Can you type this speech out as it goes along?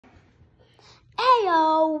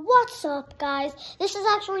Heyo, what's up guys? This is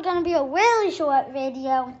actually going to be a really short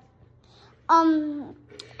video.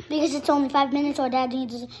 Because it's only 5 minutes, or Dad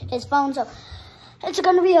needs his phone, so it's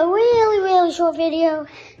going to be a really short video.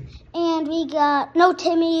 And we got no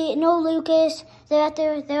Timmy, no Lucas. They're at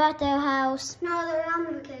their house. No, they're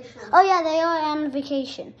on vacation. Oh yeah, they are on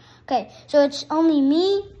vacation. Okay, so it's only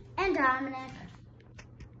me and Dominic.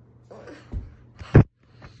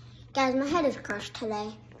 Guys, my head is crushed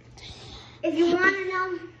today. If you want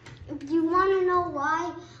to know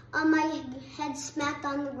why, my head smacked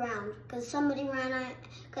on the ground because somebody ran out.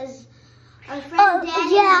 Because our friend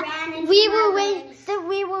Danny ran into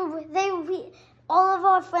all of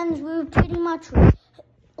our friends were pretty much.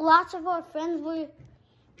 Lots of our friends were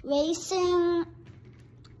racing.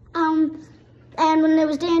 And when it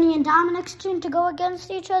was Danny and Dominic's turn to go against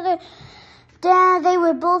each other, they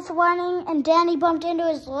were both running, and Danny bumped into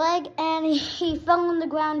his leg, and he fell on the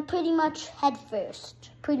ground pretty much head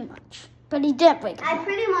first. Pretty much. But he didn't break it. I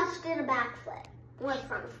pretty much did a backflip.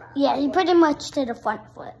 Front. Yeah, he pretty much did a front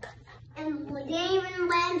flip. And didn't even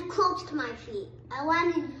land close to my feet. I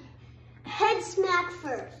landed head smack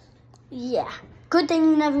first. Yeah. Good thing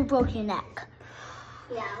you never broke your neck.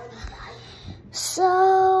 Yeah, I would die.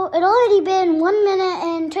 So, it already been 1 minute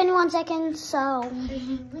and 21 seconds, so... At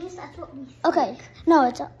least that's what we think. Okay, no,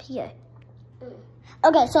 it's up here.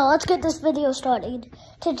 Okay, so let's get this video started.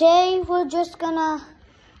 Today, we're just gonna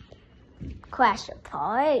crash a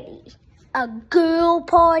party. A girl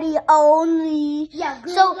party only. Yeah,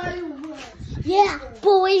 girls are the rules. Yeah,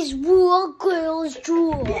 boys rule, girls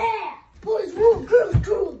drool. Yeah, boys rule, girls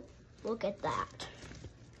drool. Look at that.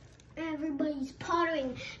 Everybody's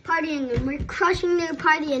partying, and we're crushing their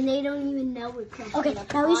party, and they don't even know we're crushing. Okay, their now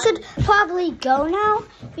party. we should probably go now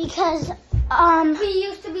because we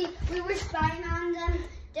were spying on them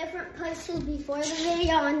different places before the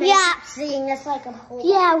video, and they kept seeing us like a whole.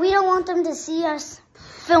 Yeah, we don't want them to see us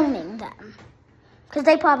filming them because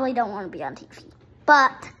they probably don't want to be on TV,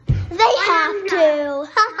 but they have to.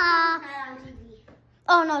 Haha.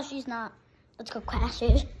 Oh no, she's not. Let's go crash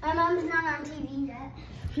it. My mom's not on TV yet.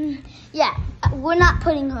 Yeah, we're not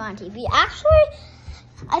putting her on TV. Actually,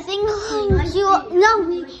 I think you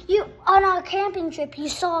on our camping trip you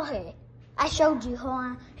saw her. I showed you her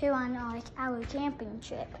on our camping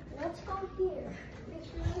trip. Let's go here.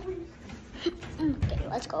 Okay,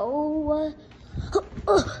 let's go.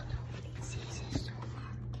 Nobody sees us so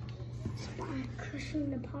far. Crushing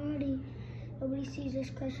the party. Nobody sees us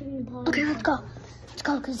crushing the party. Okay, let's go. Let's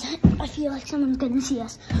go, because I feel like someone's gonna see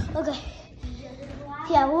us. Okay.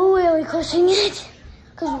 Yeah, we're really crushing it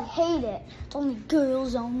because we hate it. It's only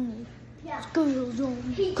girls only. Yeah. It's girls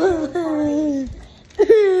only.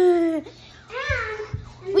 And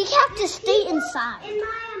we have to stay inside. In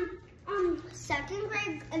my second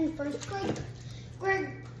grade and first grade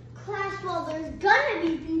class, well, there's gonna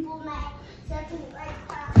be people in my second grade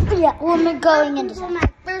class. Yeah, we're going into people in my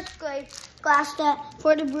first grade class that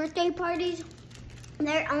for the birthday parties,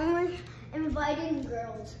 they're only inviting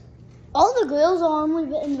girls. All the girls are only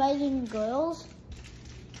inviting girls.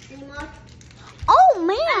 Pretty much. Oh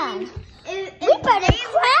man, we better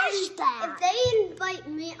crash that. If they invite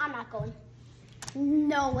me, I'm not going.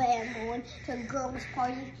 No way I'm going to a girls'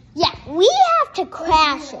 party. Yeah, we have to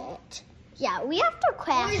crash it. Yeah, we have to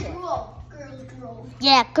crash it. Girls drool.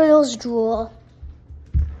 Yeah, girls drool.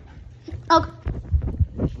 Okay.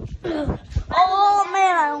 Oh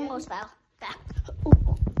man, I almost fell. Back.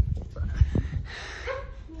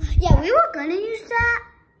 Yeah, we were gonna use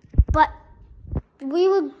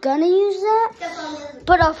that,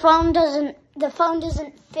 but our phone doesn't. The phone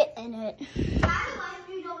doesn't fit in it. By the way, if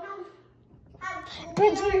you don't know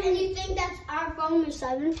and you think that's our phone or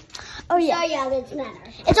 7? Oh yeah. So yeah, that's not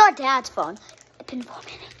ours. It's our dad's phone. It's been 4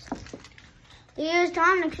 minutes. Here's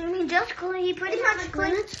Dominic. He just cleaned. He pretty much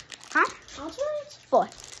cleaned it. Huh? How much minutes? 4.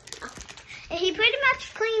 And he pretty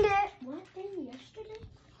much cleaned it. What day? Yesterday?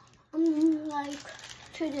 Like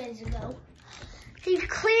 2 days ago. He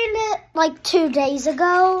cleaned it like 2 days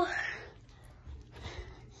ago.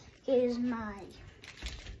 Here's my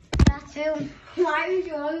bathroom. Why are you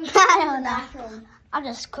showing me? I don't know. Bathroom? I'm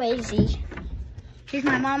just crazy. Here's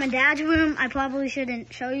my mom and dad's room. I probably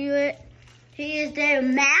shouldn't show you it. Here's their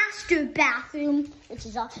master bathroom, which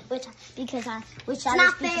is It's not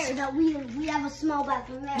fair that we have a small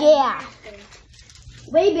bathroom there. Yeah.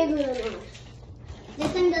 Way bigger than ours.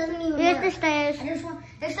 This thing doesn't even Here's work. the stairs.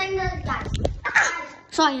 This thing does, guys.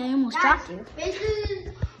 Sorry, I almost dropped you.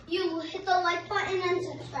 Basically, you hit the like button and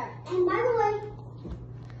subscribe. And by the way,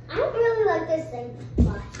 I don't really like this thing,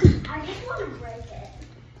 but I just want to break it.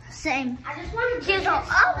 Same. I just want to Here's our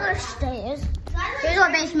other stairs. Here's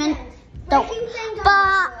our basement. Don't. Breaking things on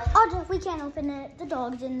But Audrey, we can't open it. The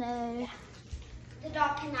dog's in there. the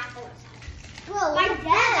dog cannot go inside. Well, My dad's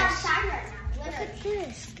dad's outside right now. Look at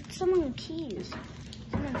this. It's someone's keys.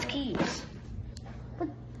 Someone's keys. But,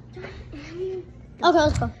 okay,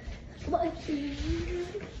 let's go.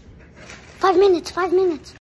 5 minutes. 5 minutes.